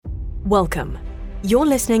Welcome. You're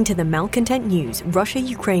listening to the Malcontent News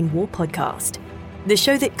Russia-Ukraine War podcast, the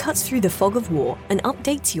show that cuts through the fog of war and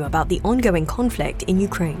updates you about the ongoing conflict in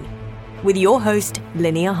Ukraine. With your host,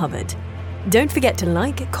 Linnea Hubbard. Don't forget to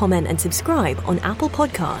like, comment, and subscribe on Apple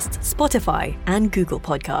Podcasts, Spotify, and Google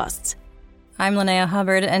Podcasts. I'm Linnea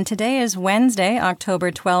Hubbard, and today is Wednesday,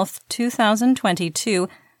 October 12th, 2022,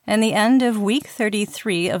 and the end of week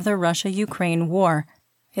 33 of the Russia-Ukraine war.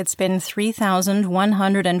 It's been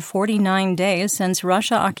 3,149 days since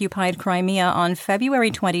Russia occupied Crimea on February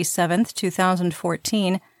 27,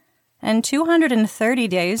 2014, and 230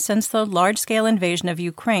 days since the large-scale invasion of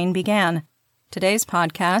Ukraine began. Today's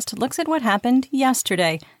podcast looks at what happened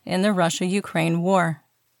yesterday in the Russia-Ukraine war.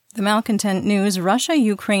 The Malcontent News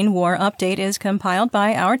Russia-Ukraine War Update is compiled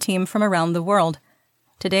by our team from around the world.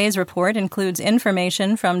 Today's report includes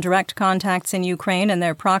information from direct contacts in Ukraine and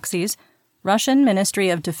their proxies, Russian Ministry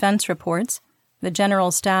of Defense reports, the General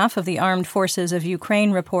Staff of the Armed Forces of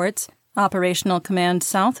Ukraine reports, Operational Command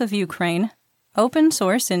South of Ukraine, open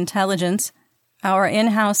source intelligence, our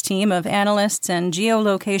in-house team of analysts and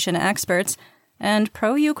geolocation experts, and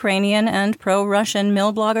pro-Ukrainian and pro-Russian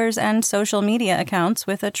mill bloggers and social media accounts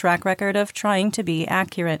with a track record of trying to be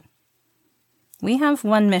accurate. We have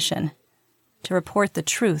one mission: to report the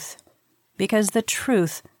truth, because the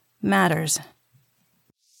truth matters.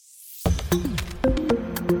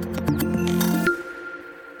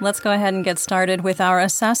 Let's go ahead and get started with our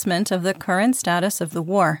assessment of the current status of the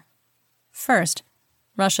war. First,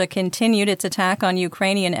 Russia continued its attack on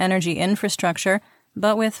Ukrainian energy infrastructure,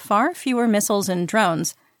 but with far fewer missiles and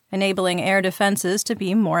drones, enabling air defenses to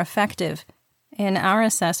be more effective. In our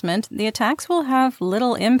assessment, the attacks will have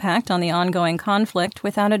little impact on the ongoing conflict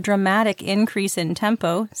without a dramatic increase in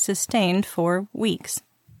tempo sustained for weeks.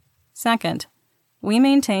 Second, we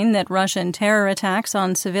maintain that Russian terror attacks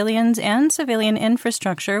on civilians and civilian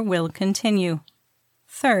infrastructure will continue.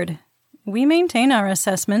 Third, we maintain our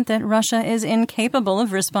assessment that Russia is incapable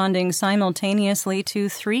of responding simultaneously to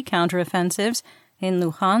 3 counteroffensives in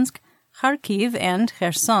Luhansk, Kharkiv, and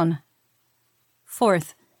Kherson.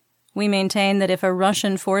 Fourth, we maintain that if a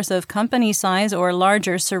Russian force of company size or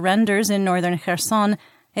larger surrenders in northern Kherson,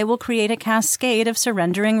 it will create a cascade of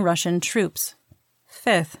surrendering Russian troops.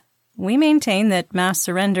 Fifth, we maintain that mass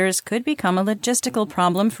surrenders could become a logistical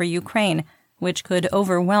problem for Ukraine, which could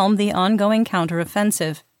overwhelm the ongoing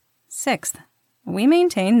counteroffensive. Sixth, we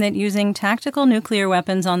maintain that using tactical nuclear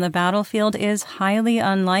weapons on the battlefield is highly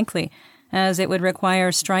unlikely, as it would require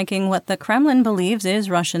striking what the Kremlin believes is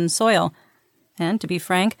Russian soil. And to be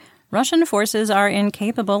frank, Russian forces are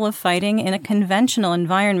incapable of fighting in a conventional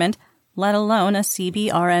environment, let alone a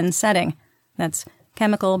CBRN setting. That's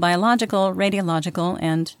chemical, biological, radiological,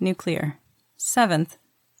 and nuclear. Seventh,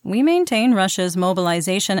 we maintain Russia's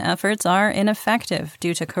mobilization efforts are ineffective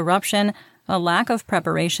due to corruption, a lack of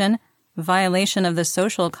preparation, violation of the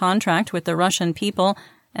social contract with the Russian people,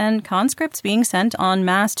 and conscripts being sent en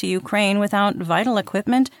masse to Ukraine without vital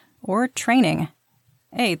equipment or training.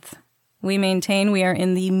 Eighth, we maintain we are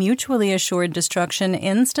in the mutually assured destruction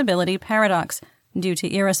instability paradox due to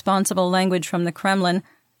irresponsible language from the Kremlin,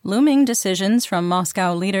 looming decisions from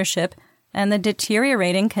Moscow leadership, and the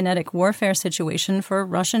deteriorating kinetic warfare situation for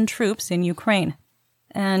Russian troops in Ukraine.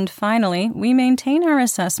 And finally, we maintain our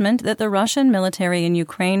assessment that the Russian military in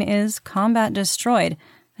Ukraine is combat destroyed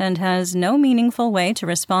and has no meaningful way to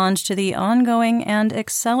respond to the ongoing and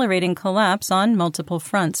accelerating collapse on multiple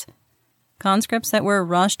fronts. Conscripts that were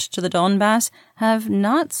rushed to the Donbass have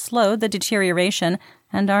not slowed the deterioration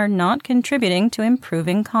and are not contributing to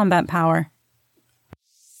improving combat power.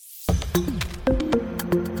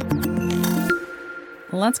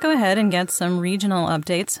 Let's go ahead and get some regional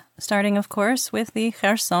updates, starting, of course, with the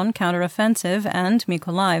Kherson counteroffensive and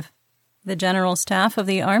Mykolaiv. The General Staff of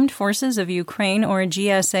the Armed Forces of Ukraine, or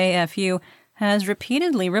GSAFU, has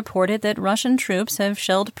repeatedly reported that Russian troops have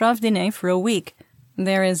shelled Pravdine for a week.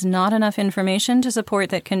 There is not enough information to support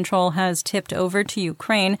that control has tipped over to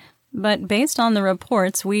Ukraine, but based on the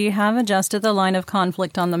reports, we have adjusted the line of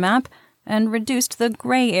conflict on the map and reduced the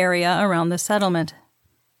gray area around the settlement.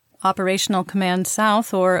 Operational Command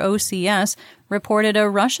South, or OCS, reported a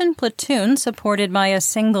Russian platoon supported by a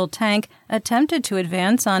single tank attempted to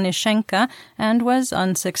advance on Ishenka and was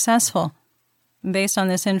unsuccessful. Based on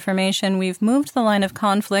this information, we've moved the line of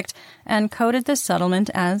conflict and coded the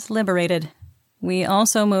settlement as liberated. We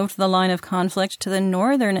also moved the line of conflict to the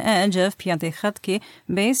northern edge of Pyatikhatki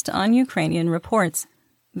based on Ukrainian reports.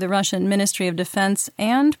 The Russian Ministry of Defense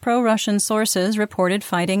and pro-Russian sources reported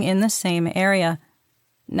fighting in the same area.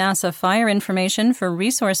 NASA fire information for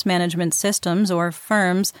resource management systems, or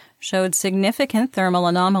FIRMS, showed significant thermal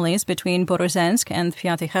anomalies between Borozensk and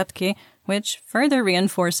Piatychatki, which further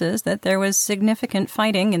reinforces that there was significant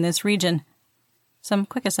fighting in this region. Some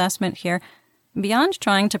quick assessment here. Beyond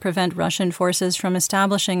trying to prevent Russian forces from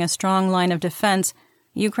establishing a strong line of defense,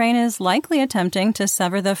 Ukraine is likely attempting to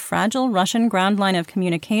sever the fragile Russian ground line of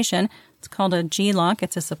communication. It's called a GLOC,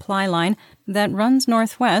 it's a supply line, that runs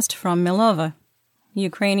northwest from Milova.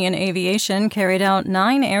 Ukrainian aviation carried out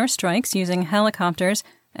 9 airstrikes using helicopters,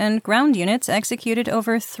 and ground units executed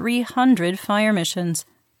over 300 fire missions.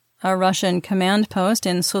 A Russian command post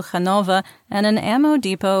in Sukhanova and an ammo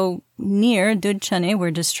depot near Dudchany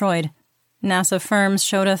were destroyed. NASA FIRMS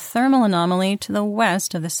showed a thermal anomaly to the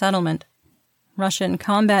west of the settlement. Russian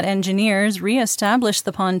combat engineers re-established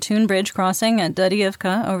the pontoon bridge crossing at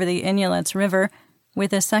Dadiivka over the Inhulets River,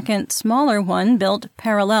 with a second, smaller one built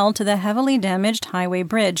parallel to the heavily damaged highway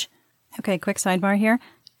bridge. Okay, quick sidebar here.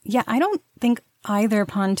 Yeah, I don't think either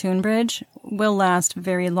pontoon bridge will last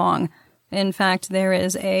very long. In fact, there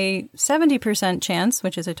is a 70% chance,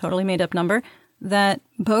 which is a totally made-up number, that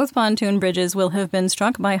both pontoon bridges will have been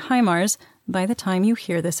struck by HIMARS by the time you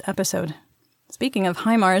hear this episode. Speaking of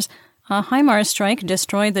HIMARS, a HIMARS strike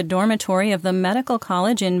destroyed the dormitory of the medical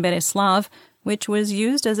college in Bereslav, which was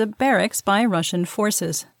used as a barracks by Russian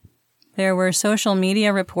forces. There were social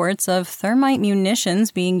media reports of thermite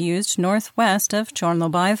munitions being used northwest of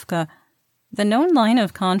Chornobaivka. The known line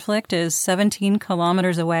of conflict is 17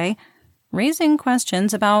 kilometers away, raising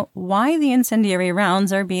questions about why the incendiary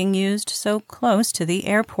rounds are being used so close to the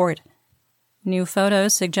airport. New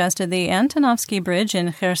photos suggested the Antonovsky Bridge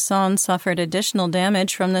in Kherson suffered additional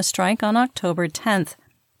damage from the strike on October 10th.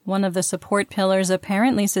 One of the support pillars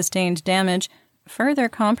apparently sustained damage, further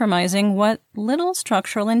compromising what little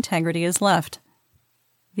structural integrity is left.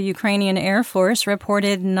 The Ukrainian Air Force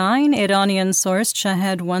reported 9 Iranian-sourced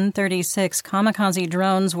Shahed-136 kamikaze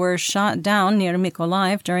drones were shot down near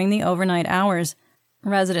Mykolaiv during the overnight hours.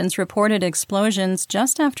 Residents reported explosions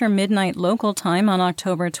just after midnight local time on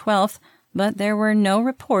October 12th, but there were no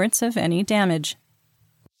reports of any damage.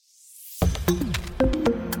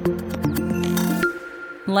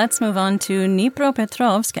 Let's move on to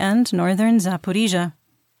Dnipropetrovsk and northern Zaporizhzhia.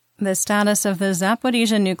 The status of the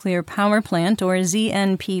Zaporizhzhia Nuclear Power Plant, or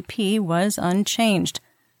ZNPP, was unchanged.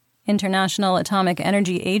 International Atomic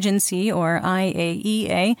Energy Agency, or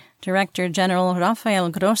IAEA, Director General Rafael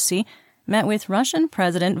Grossi met with Russian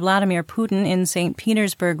President Vladimir Putin in St.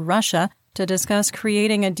 Petersburg, Russia, to discuss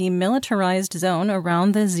creating a demilitarized zone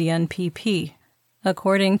around the ZNPP.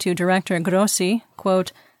 According to Director Grossi,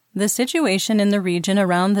 quote, "The situation in the region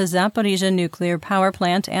around the Zaporizhzhia nuclear power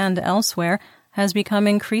plant and elsewhere has become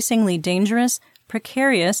increasingly dangerous,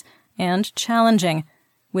 precarious, and challenging,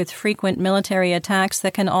 with frequent military attacks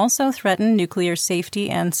that can also threaten nuclear safety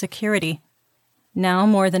and security. Now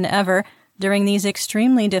more than ever, during these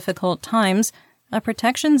extremely difficult times, a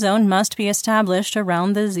protection zone must be established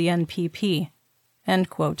around the ZNPP." End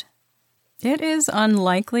quote. It is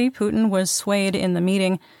unlikely Putin was swayed in the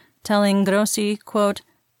meeting, telling Grossi, quote,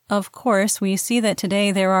 "Of course, we see that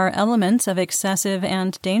today there are elements of excessive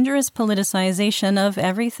and dangerous politicization of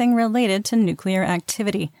everything related to nuclear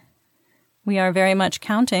activity. We are very much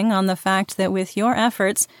counting on the fact that with your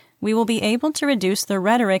efforts, we will be able to reduce the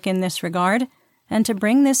rhetoric in this regard and to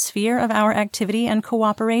bring this sphere of our activity and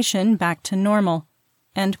cooperation back to normal."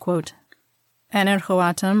 End quote.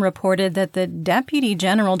 Energoatom reported that the Deputy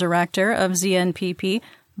General Director of ZNPP,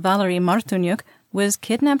 Valery Martunyuk, was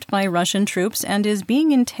kidnapped by Russian troops and is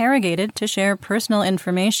being interrogated to share personal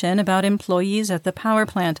information about employees at the power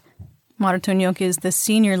plant. Martunyuk is the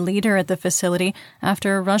senior leader at the facility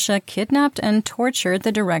after Russia kidnapped and tortured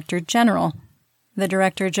the Director General. The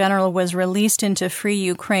Director General was released into free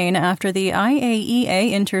Ukraine after the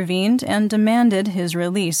IAEA intervened and demanded his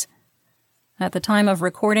release. At the time of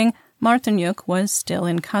recording, Martunyuk was still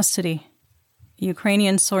in custody.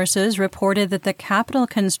 Ukrainian sources reported that the capital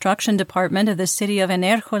construction department of the city of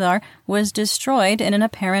Enerhodar was destroyed in an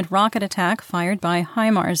apparent rocket attack fired by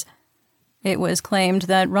HIMARS. It was claimed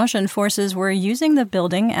that Russian forces were using the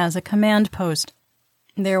building as a command post.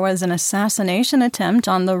 There was an assassination attempt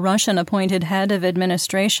on the Russian-appointed head of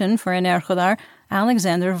administration for Enerhodar,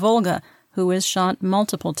 Alexander Volga, who was shot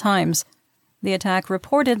multiple times. The attack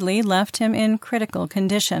reportedly left him in critical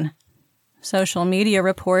condition. Social media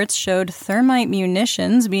reports showed thermite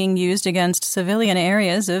munitions being used against civilian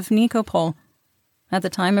areas of Nikopol. At the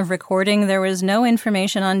time of recording, there was no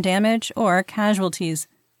information on damage or casualties.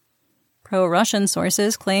 Pro-Russian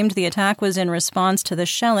sources claimed the attack was in response to the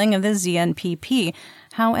shelling of the ZNPP.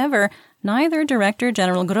 However, neither Director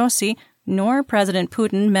General Grossi nor President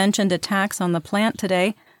Putin mentioned attacks on the plant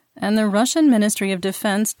today, and the Russian Ministry of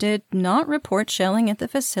Defense did not report shelling at the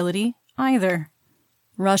facility either.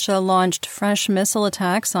 Russia launched fresh missile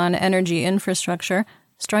attacks on energy infrastructure,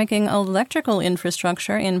 striking electrical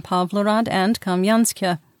infrastructure in Pavlorad and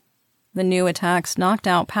Kamyansk. The new attacks knocked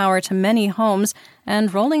out power to many homes,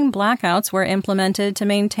 and rolling blackouts were implemented to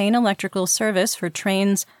maintain electrical service for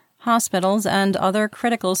trains, hospitals, and other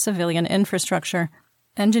critical civilian infrastructure.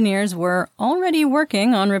 Engineers were already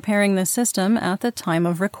working on repairing the system at the time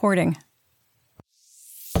of recording.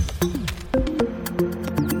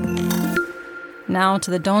 Now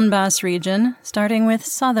to the Donbas region, starting with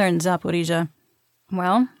southern Zaporizhzhia.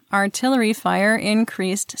 Well, artillery fire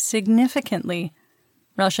increased significantly.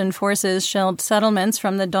 Russian forces shelled settlements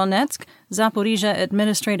from the Donetsk-Zaporizhzhia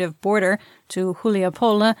administrative border to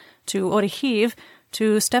Huliapole, to Orikhiv,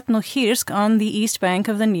 to Stepnohirsk on the east bank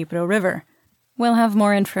of the Dnipro River. We'll have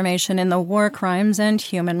more information in the War Crimes and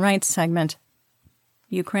Human Rights segment.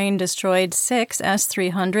 Ukraine destroyed 6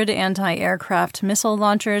 S-300 anti-aircraft missile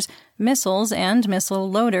launchers, missiles, and missile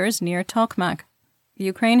loaders near Tokmak.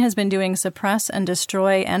 Ukraine has been doing suppress and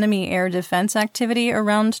destroy enemy air defense activity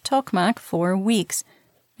around Tokmak for weeks.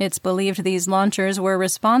 It's believed these launchers were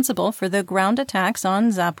responsible for the ground attacks on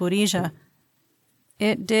Zaporizhzhia.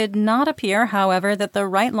 It did not appear, however, that the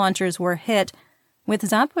right launchers were hit, with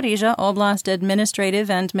Zaporizhzhia Oblast Administrative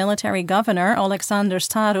and Military Governor Oleksandr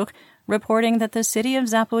Staruk reporting that the city of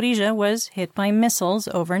Zaporizhzhia was hit by missiles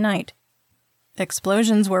overnight.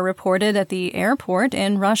 Explosions were reported at the airport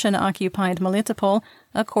in Russian-occupied Melitopol,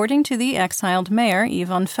 according to the exiled mayor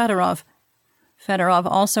Ivan Fedorov. Fedorov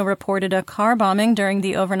also reported a car bombing during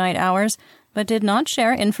the overnight hours, but did not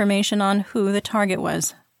share information on who the target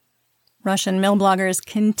was. Russian mill bloggers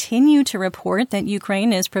continue to report that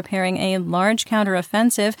Ukraine is preparing a large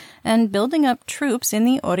counteroffensive and building up troops in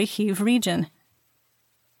the Orikhiv region.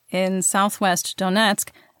 In southwest Donetsk,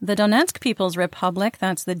 the Donetsk People's Republic,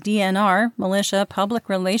 that's the DNR, militia public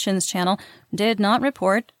relations channel, did not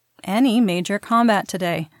report any major combat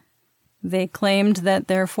today. They claimed that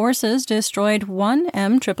their forces destroyed 1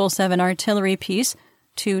 M777 artillery piece,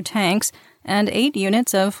 2 tanks, and 8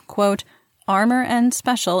 units of, quote, armor and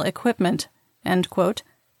special equipment, end quote,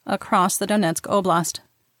 across the Donetsk Oblast.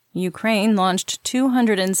 Ukraine launched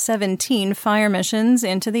 217 fire missions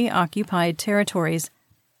into the occupied territories.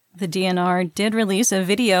 The DNR did release a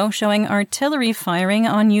video showing artillery firing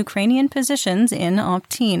on Ukrainian positions in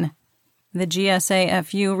Optin. The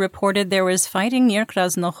GSA-FU reported there was fighting near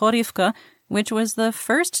Krasnohorivka, which was the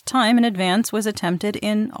first time an advance was attempted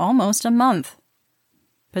in almost a month.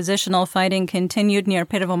 Positional fighting continued near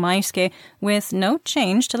Pervomayske with no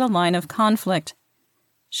change to the line of conflict.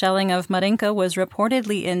 Shelling of Marinka was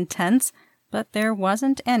reportedly intense, but there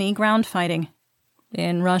wasn't any ground fighting.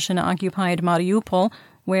 In Russian-occupied Mariupol,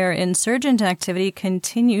 where insurgent activity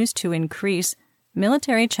continues to increase,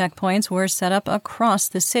 military checkpoints were set up across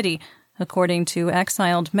the city, according to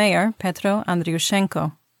exiled mayor Petro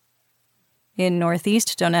Andriushenko. In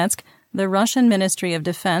northeast Donetsk, the Russian Ministry of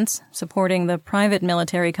Defense, supporting the private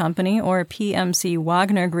military company or PMC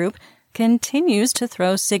Wagner Group, continues to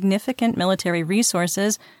throw significant military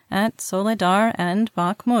resources at Soledar and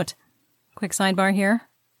Bakhmut. Quick sidebar here.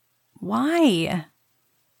 Why?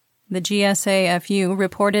 The GSA-FU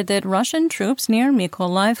reported that Russian troops near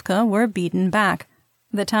Mykolaiivka were beaten back.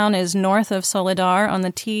 The town is north of Soledar on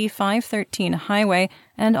the T-513 highway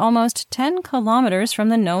and almost 10 kilometers from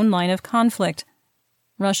the known line of conflict.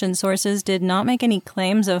 Russian sources did not make any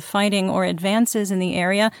claims of fighting or advances in the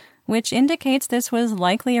area, which indicates this was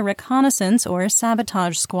likely a reconnaissance or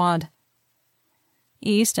sabotage squad.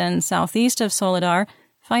 East and southeast of Soledar,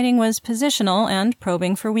 fighting was positional and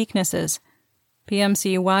probing for weaknesses.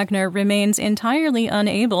 PMC Wagner remains entirely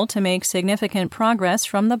unable to make significant progress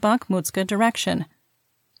from the Bakhmutska direction.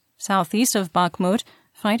 Southeast of Bakhmut,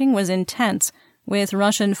 fighting was intense, with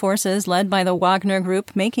Russian forces led by the Wagner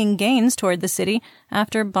Group making gains toward the city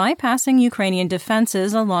after bypassing Ukrainian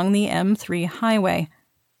defenses along the M3 highway.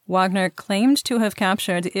 Wagner claimed to have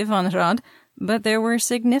captured Ivanrad, but there were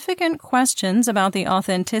significant questions about the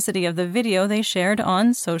authenticity of the video they shared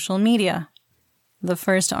on social media. The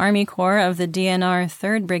 1st Army Corps of the DNR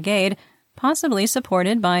 3rd Brigade, possibly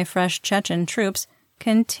supported by fresh Chechen troops,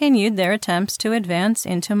 continued their attempts to advance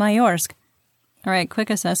into Mayorsk. All right, quick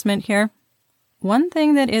assessment here. One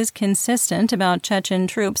thing that is consistent about Chechen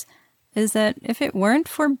troops is that if it weren't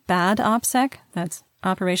for bad OPSEC, that's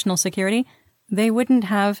operational security, they wouldn't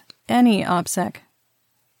have any OPSEC.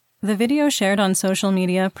 The video shared on social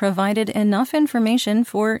media provided enough information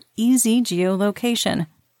for easy geolocation.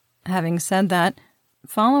 Having said that,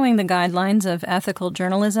 Following the guidelines of ethical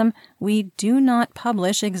journalism, we do not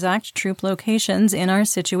publish exact troop locations in our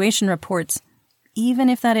situation reports, even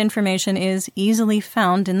if that information is easily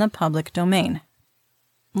found in the public domain.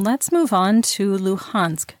 Let's move on to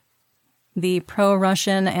Luhansk. The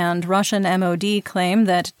pro-Russian and Russian MOD claim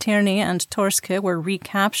that Terny and Torske were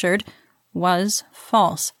recaptured was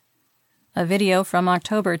false. A video from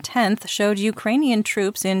October 10th showed Ukrainian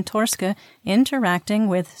troops in Torske interacting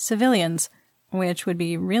with civilians, which would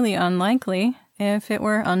be really unlikely if it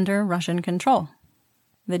were under Russian control.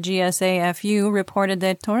 The GSAFU reported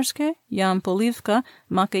that Torske, Yampolivka,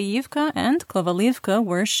 Makayivka, and Kovalivka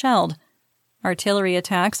were shelled. Artillery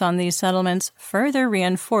attacks on these settlements further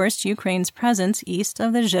reinforced Ukraine's presence east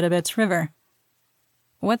of the Zhirobets River.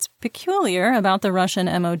 What's peculiar about the Russian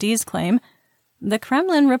MOD's claim, the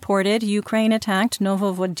Kremlin reported Ukraine attacked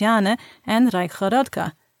Novovodyane and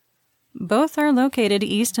Raichorodka. Both are located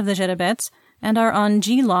east of the Zhirobets and are on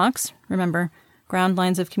G-locks, remember, ground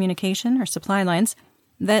lines of communication or supply lines,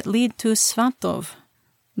 that lead to Svatov.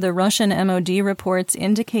 The Russian MOD reports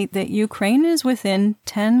indicate that Ukraine is within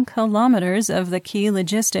 10 kilometers of the key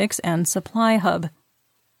logistics and supply hub.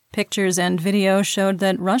 Pictures and video showed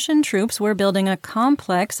that Russian troops were building a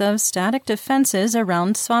complex of static defenses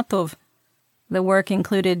around Svatov. The work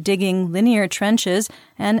included digging linear trenches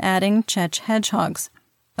and adding Czech hedgehogs.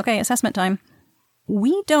 Okay, assessment time.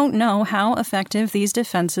 We don't know how effective these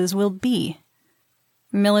defenses will be.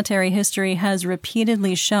 Military history has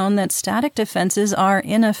repeatedly shown that static defenses are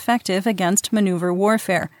ineffective against maneuver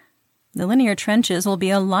warfare. The linear trenches will be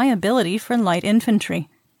a liability for light infantry.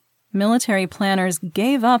 Military planners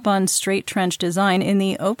gave up on straight trench design in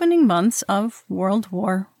the opening months of World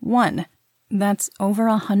War I. That's over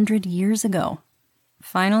 100 years ago.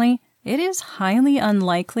 Finally, it is highly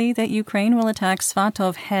unlikely that Ukraine will attack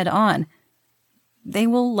Svatov head-on. They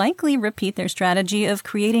will likely repeat their strategy of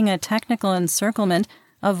creating a technical encirclement,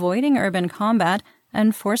 avoiding urban combat,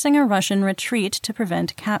 and forcing a Russian retreat to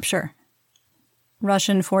prevent capture.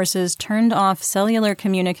 Russian forces turned off cellular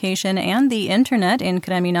communication and the internet in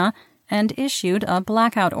Kremina and issued a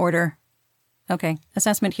blackout order. Okay,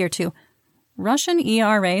 assessment here too. Russian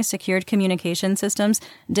ERA-secured communication systems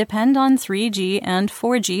depend on 3G and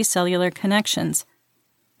 4G cellular connections.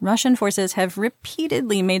 Russian forces have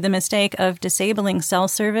repeatedly made the mistake of disabling cell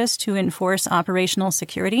service to enforce operational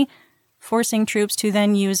security, forcing troops to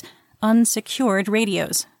then use unsecured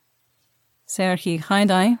radios. Serhiy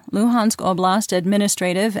Haidai, Luhansk Oblast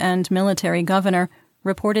administrative and military governor,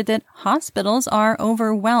 reported that hospitals are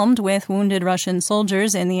overwhelmed with wounded Russian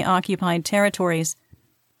soldiers in the occupied territories.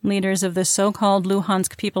 Leaders of the so-called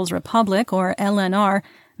Luhansk People's Republic, or LNR,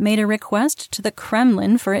 made a request to the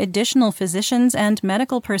Kremlin for additional physicians and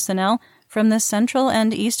medical personnel from the central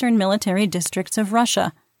and eastern military districts of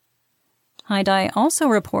Russia. Haidai also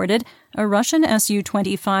reported a Russian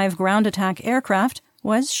Su-25 ground attack aircraft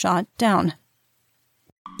was shot down.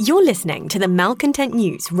 You're listening to the Malcontent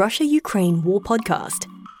News Russia-Ukraine War Podcast.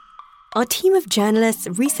 Our team of journalists,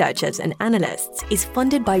 researchers, and analysts is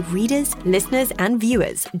funded by readers, listeners, and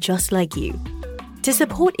viewers just like you. To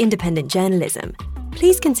support independent journalism,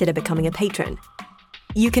 please consider becoming a patron.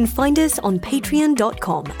 You can find us on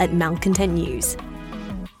patreon.com/malcontentnews.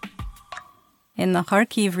 In the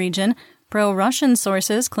Kharkiv region, pro-Russian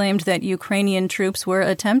sources claimed that Ukrainian troops were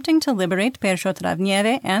attempting to liberate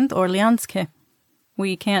Persotravneve and Orlyansk.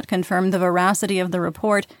 We can't confirm the veracity of the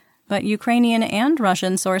report, but Ukrainian and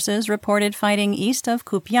Russian sources reported fighting east of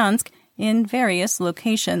Kupiansk in various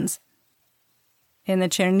locations. In the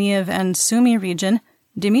Chernihiv and Sumy region,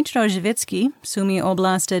 Dmytro Zhivitsky, Sumy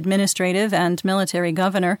Oblast administrative and military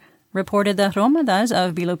governor, reported that Romadas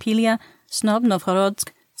of Bilopilia, Snob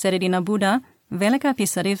Novhorodsk, Seredina Buda, Velika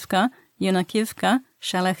Pisarivka, Yunakivka,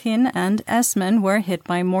 Shalechin, and Esmen were hit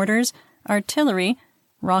by mortars, artillery,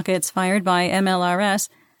 rockets fired by MLRS,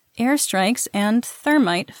 airstrikes, and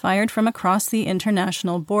thermite fired from across the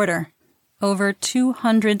international border. Over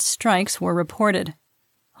 200 strikes were reported.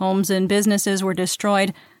 Homes and businesses were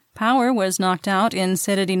destroyed, power was knocked out in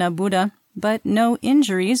Seredina Buda, but no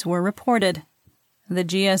injuries were reported. The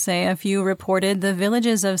GSAFU reported the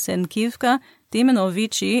villages of Senkivka,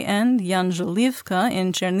 Dimenovichi, and Yanzhulivka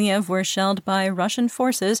in Chernihiv were shelled by Russian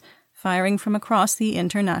forces firing from across the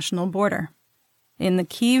international border. In the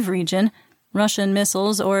Kyiv region, Russian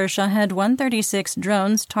missiles or Shahed-136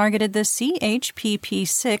 drones targeted the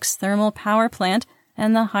CHPP-6 thermal power plant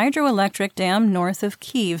and the hydroelectric dam north of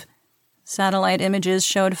Kyiv. Satellite images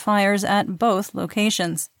showed fires at both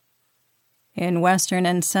locations. In western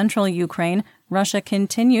and central Ukraine, Russia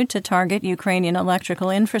continued to target Ukrainian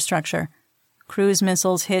electrical infrastructure. Cruise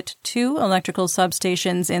missiles hit 2 electrical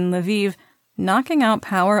substations in Lviv, knocking out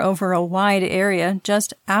power over a wide area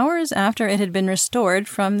just hours after it had been restored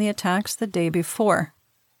from the attacks the day before.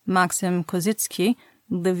 Maxim Kozitsky,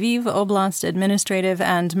 Lviv Oblast administrative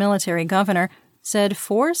and military governor, said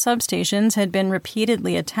 4 substations had been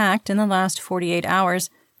repeatedly attacked in the last 48 hours,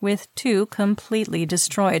 with 2 completely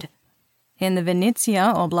destroyed. In the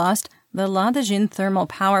Vinnytsia Oblast, the Ladezhin thermal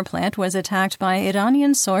power plant was attacked by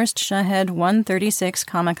Iranian-sourced Shahed-136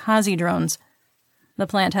 kamikaze drones. The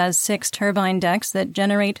plant has 6 turbine decks that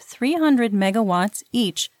generate 300 megawatts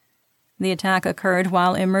each. The attack occurred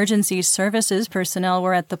while emergency services personnel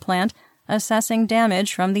were at the plant assessing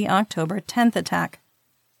damage from the October 10th attack.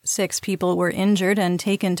 6 people were injured and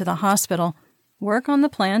taken to the hospital. Work on the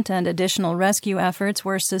plant and additional rescue efforts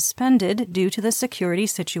were suspended due to the security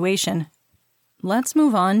situation. Let's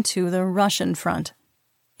move on to the Russian front.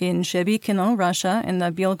 In Shebekino, Russia, in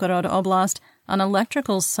the Belgorod Oblast, an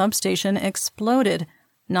electrical substation exploded,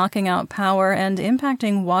 knocking out power and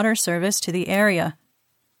impacting water service to the area.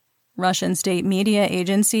 Russian state media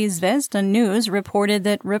agency Zvezda News reported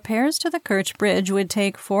that repairs to the Kerch Bridge would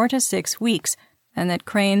take 4 to 6 weeks, and that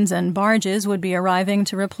cranes and barges would be arriving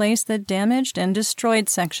to replace the damaged and destroyed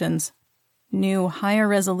sections. New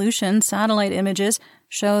higher-resolution satellite images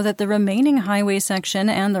show that the remaining highway section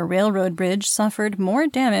and the railroad bridge suffered more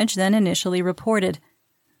damage than initially reported.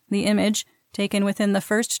 The image, taken within the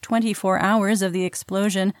first 24 hours of the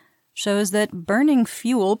explosion, shows that burning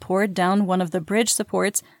fuel poured down one of the bridge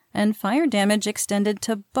supports and fire damage extended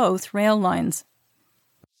to both rail lines.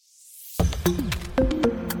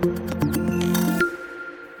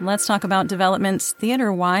 Let's talk about developments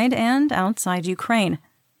theater-wide and outside Ukraine.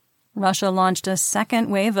 Russia launched a second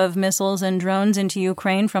wave of missiles and drones into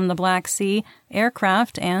Ukraine from the Black Sea,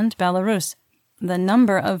 aircraft, and Belarus. The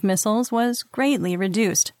number of missiles was greatly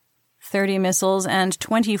reduced. 30 missiles and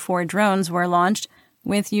 24 drones were launched,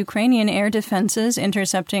 with Ukrainian air defenses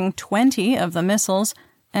intercepting 20 of the missiles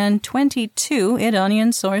and 22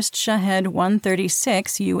 Iranian-sourced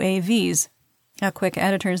Shahed-136 UAVs. A quick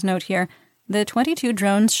editor's note here. The 22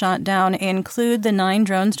 drones shot down include the 9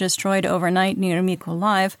 drones destroyed overnight near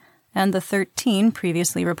Mykolaiv and the 13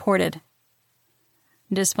 previously reported.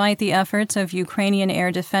 Despite the efforts of Ukrainian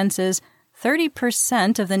air defenses,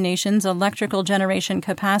 30% of the nation's electrical generation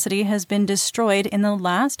capacity has been destroyed in the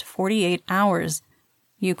last 48 hours.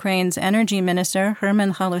 Ukraine's energy minister,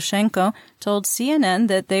 Herman Halushenko, told CNN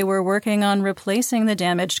that they were working on replacing the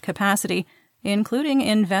damaged capacity, including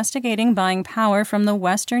investigating buying power from the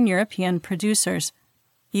Western European producers.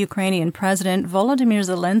 Ukrainian President Volodymyr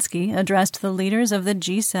Zelensky addressed the leaders of the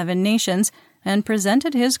G7 nations and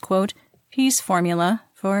presented his, quote, peace formula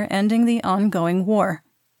for ending the ongoing war.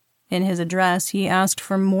 In his address, he asked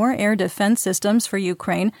for more air defense systems for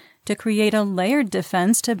Ukraine to create a layered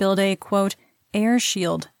defense to build a, quote, air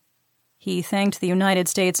shield. He thanked the United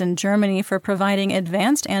States and Germany for providing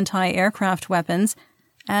advanced anti-aircraft weapons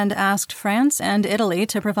and asked France and Italy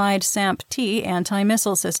to provide SAMP-T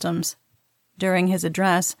anti-missile systems. During his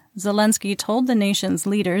address, Zelensky told the nation's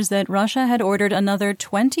leaders that Russia had ordered another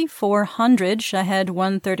 2,400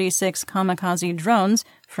 Shahed-136 kamikaze drones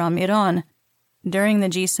from Iran. During the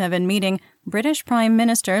G7 meeting, British Prime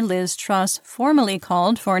Minister Liz Truss formally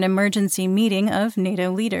called for an emergency meeting of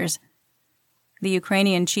NATO leaders. The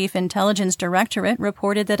Ukrainian Chief Intelligence Directorate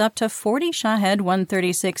reported that up to 40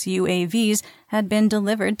 Shahed-136 UAVs had been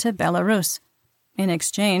delivered to Belarus. In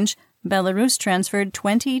exchange, Belarus transferred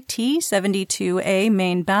 20 T-72A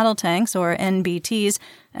main battle tanks, or NBTs,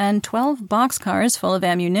 and 12 boxcars full of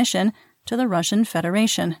ammunition to the Russian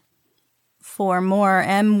Federation. 4 more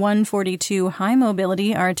M142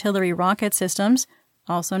 high-mobility artillery rocket systems,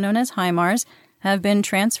 also known as HIMARS, have been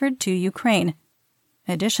transferred to Ukraine.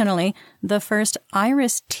 Additionally, the first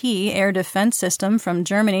Iris-T air defense system from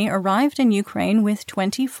Germany arrived in Ukraine with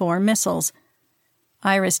 24 missiles.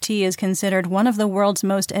 Iris-T is considered one of the world's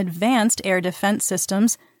most advanced air defense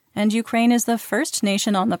systems, and Ukraine is the first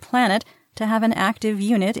nation on the planet to have an active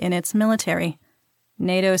unit in its military.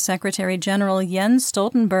 NATO Secretary General Jens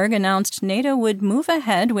Stoltenberg announced NATO would move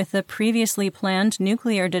ahead with the previously planned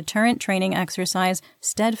nuclear deterrent training exercise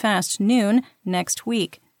Steadfast Noon next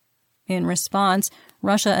week. In response,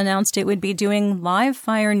 Russia announced it would be doing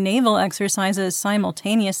live-fire naval exercises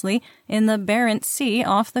simultaneously in the Barents Sea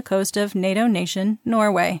off the coast of NATO nation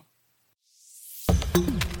Norway.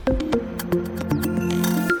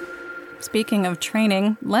 Speaking of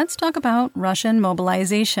training, let's talk about Russian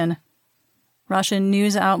mobilization. Russian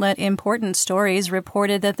news outlet Important Stories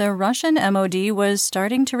reported that the Russian MOD was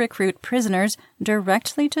starting to recruit prisoners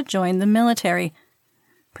directly to join the military.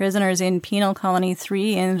 Prisoners in Penal Colony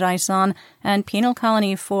 3 in Ryazan and Penal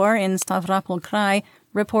Colony 4 in Stavropol Krai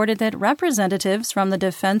reported that representatives from the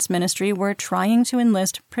Defense Ministry were trying to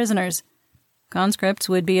enlist prisoners. Conscripts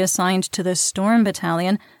would be assigned to the Storm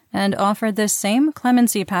Battalion and offered the same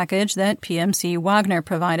clemency package that PMC Wagner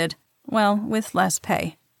provided, well, with less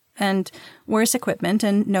pay, and worse equipment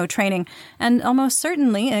and no training, and almost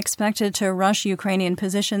certainly expected to rush Ukrainian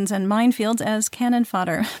positions and minefields as cannon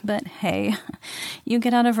fodder. But hey, you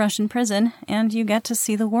get out of Russian prison and you get to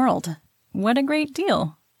see the world. What a great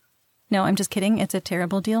deal. No, I'm just kidding. It's a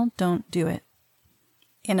terrible deal. Don't do it.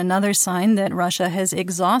 In another sign that Russia has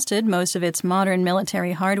exhausted most of its modern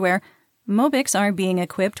military hardware, Mobics are being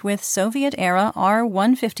equipped with Soviet-era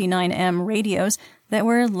R-159M radios that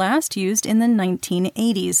were last used in the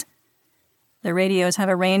 1980s. The radios have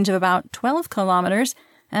a range of about 12 kilometers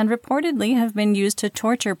and reportedly have been used to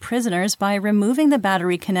torture prisoners by removing the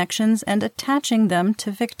battery connections and attaching them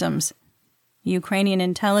to victims. Ukrainian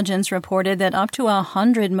intelligence reported that up to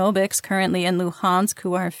 100 Mobics currently in Luhansk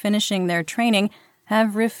who are finishing their training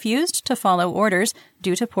have refused to follow orders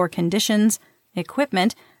due to poor conditions,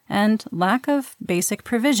 equipment, and lack of basic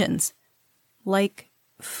provisions. Like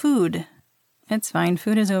food. It's fine,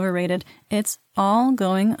 food is overrated. It's all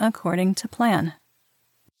going according to plan.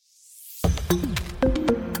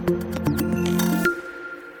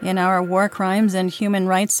 In our War Crimes and Human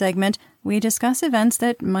Rights segment, we discuss events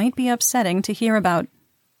that might be upsetting to hear about.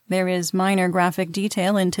 There is minor graphic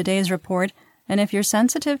detail in today's report, and if you're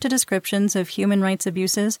sensitive to descriptions of human rights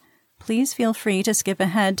abuses, please feel free to skip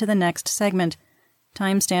ahead to the next segment.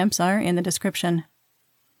 Timestamps are in the description.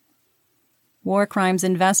 War crimes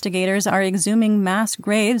investigators are exhuming mass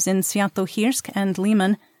graves in Sviatohirsk and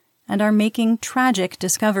Liman and are making tragic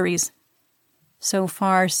discoveries. So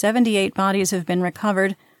far, 78 bodies have been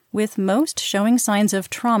recovered, with most showing signs of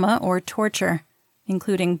trauma or torture,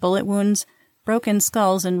 including bullet wounds, broken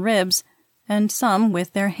skulls and ribs, and some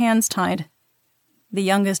with their hands tied. The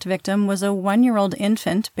youngest victim was a 1-year-old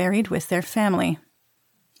infant buried with their family.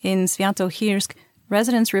 In Sviatohirsk,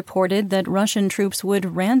 residents reported that Russian troops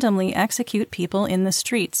would randomly execute people in the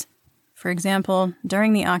streets. For example,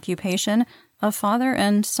 during the occupation, a father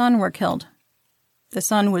and son were killed. The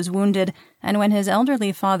son was wounded, and when his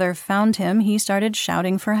elderly father found him, he started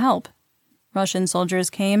shouting for help. Russian soldiers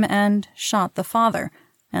came and shot the father,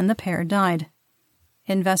 and the pair died.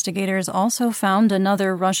 Investigators also found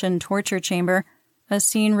another Russian torture chamber, a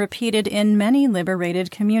scene repeated in many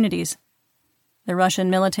liberated communities. The Russian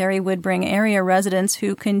military would bring area residents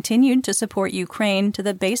who continued to support Ukraine to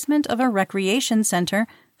the basement of a recreation center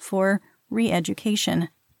for re-education.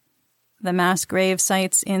 The mass grave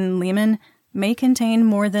sites in Liman may contain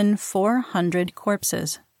more than 400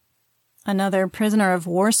 corpses. Another prisoner of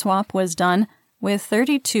war swap was done, with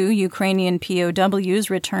 32 Ukrainian POWs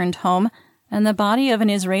returned home and the body of an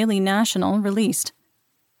Israeli national released.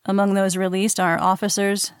 Among those released are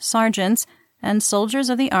officers, sergeants, and soldiers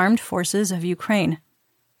of the armed forces of Ukraine.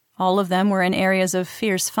 All of them were in areas of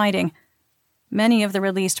fierce fighting. Many of the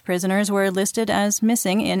released prisoners were listed as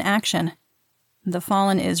missing in action. The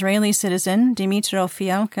fallen Israeli citizen, Dmytro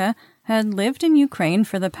Fialka, had lived in Ukraine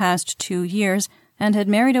for the past 2 years and had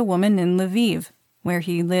married a woman in Lviv, where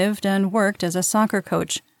he lived and worked as a soccer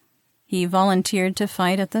coach. He volunteered to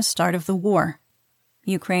fight at the start of the war.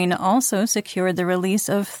 Ukraine also secured the release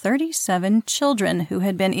of 37 children who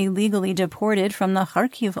had been illegally deported from the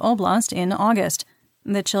Kharkiv Oblast in August.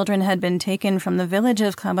 The children had been taken from the village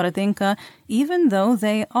of Kabardinka, even though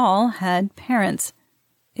they all had parents.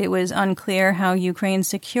 It was unclear how Ukraine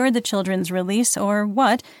secured the children's release or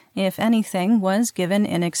what, if anything, was given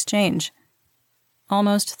in exchange.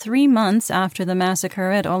 Almost 3 months after the massacre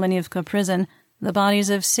at Olenivka prison, the bodies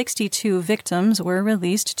of 62 victims were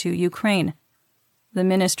released to Ukraine. The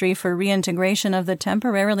Ministry for Reintegration of the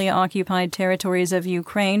Temporarily Occupied Territories of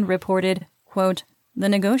Ukraine reported, quote, "The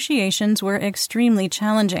negotiations were extremely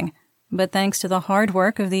challenging, but thanks to the hard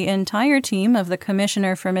work of the entire team of the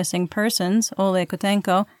Commissioner for Missing Persons, Ole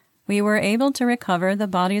Kotenko, we were able to recover the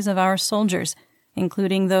bodies of our soldiers,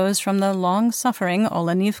 including those from the long-suffering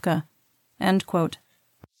Olenivka." End quote.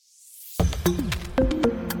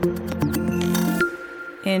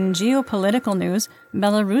 In geopolitical news,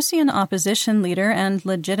 Belarusian opposition leader and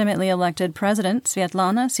legitimately elected president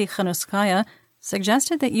Svetlana Tsikhanouskaya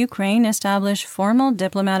suggested that Ukraine establish formal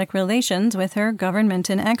diplomatic relations with her government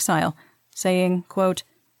in exile, saying, quote,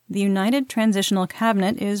 "The United Transitional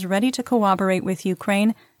Cabinet is ready to cooperate with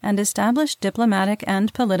Ukraine and establish diplomatic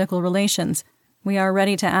and political relations. We are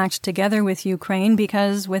ready to act together with Ukraine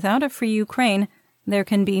because without a free Ukraine, there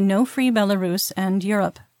can be no free Belarus and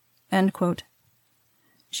Europe." End quote.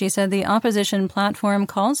 She said the opposition platform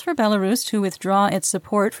calls for Belarus to withdraw its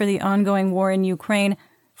support for the ongoing war in Ukraine,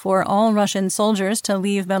 for all Russian soldiers to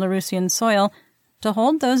leave Belarusian soil, to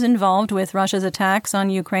hold those involved with Russia's attacks on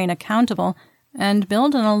Ukraine accountable, and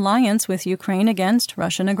build an alliance with Ukraine against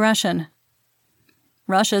Russian aggression.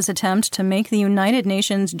 Russia's attempt to make the United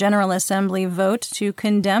Nations General Assembly vote to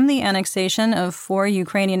condemn the annexation of 4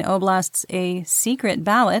 Ukrainian oblasts a secret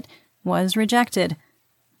ballot was rejected.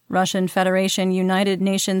 Russian Federation United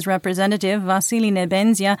Nations representative Vasily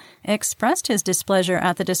Nebenzia expressed his displeasure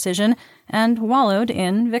at the decision and wallowed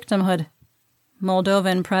in victimhood.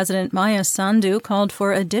 Moldovan President Maia Sandu called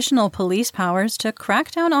for additional police powers to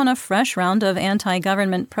crack down on a fresh round of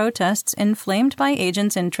anti-government protests inflamed by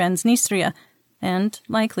agents in Transnistria, and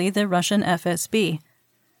likely the Russian FSB.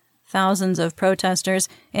 Thousands of protesters,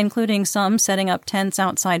 including some setting up tents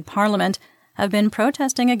outside Parliament, have been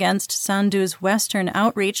protesting against Sandu's Western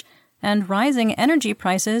outreach and rising energy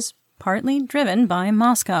prices, partly driven by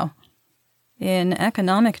Moscow. In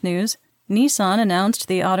economic news, Nissan announced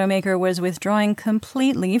the automaker was withdrawing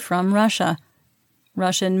completely from Russia.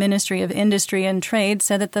 Russian Ministry of Industry and Trade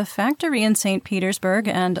said that the factory in St. Petersburg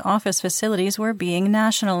and office facilities were being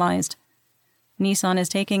nationalized. Nissan is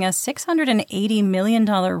taking a $680 million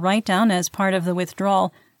write-down as part of the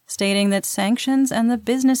withdrawal, stating that sanctions and the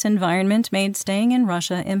business environment made staying in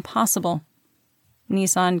Russia impossible.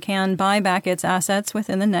 Nissan can buy back its assets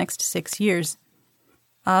within the next 6 years.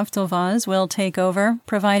 Avtovaz will take over,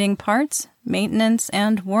 providing parts, maintenance,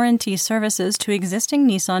 and warranty services to existing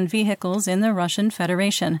Nissan vehicles in the Russian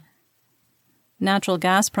Federation. Natural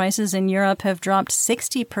gas prices in Europe have dropped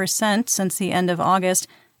 60% since the end of August,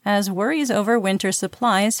 as worries over winter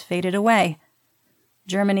supplies faded away.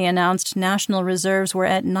 Germany announced national reserves were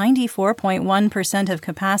at 94.1% of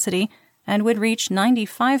capacity and would reach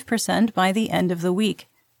 95% by the end of the week.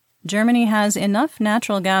 Germany has enough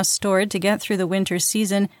natural gas stored to get through the winter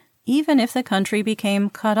season, even if the country became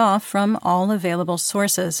cut off from all available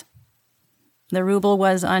sources. The ruble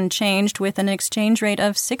was unchanged with an exchange rate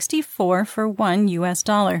of 64 for $1 US.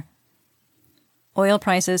 Oil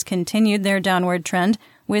prices continued their downward trend,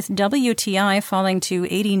 with WTI falling to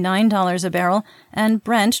 $89 a barrel and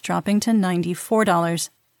Brent dropping to $94.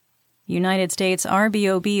 United States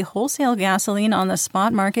RBOB wholesale gasoline on the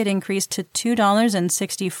spot market increased to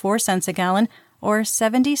 $2.64 a gallon, or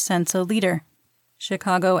 70 cents a liter.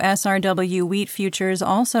 Chicago SRW wheat futures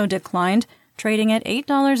also declined, trading at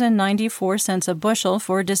 $8.94 a bushel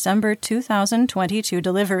for December 2022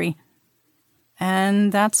 delivery.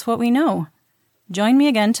 And that's what we know. Join me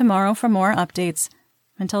again tomorrow for more updates.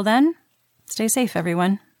 Until then, stay safe,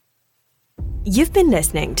 everyone. You've been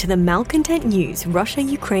listening to the Malcontent News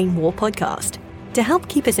Russia-Ukraine War podcast. To help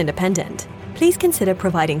keep us independent, please consider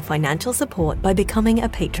providing financial support by becoming a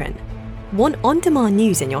patron. Want on-demand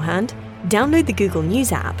news in your hand? Download the Google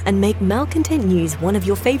News app and make Malcontent News one of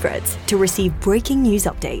your favorites to receive breaking news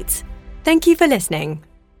updates. Thank you for listening.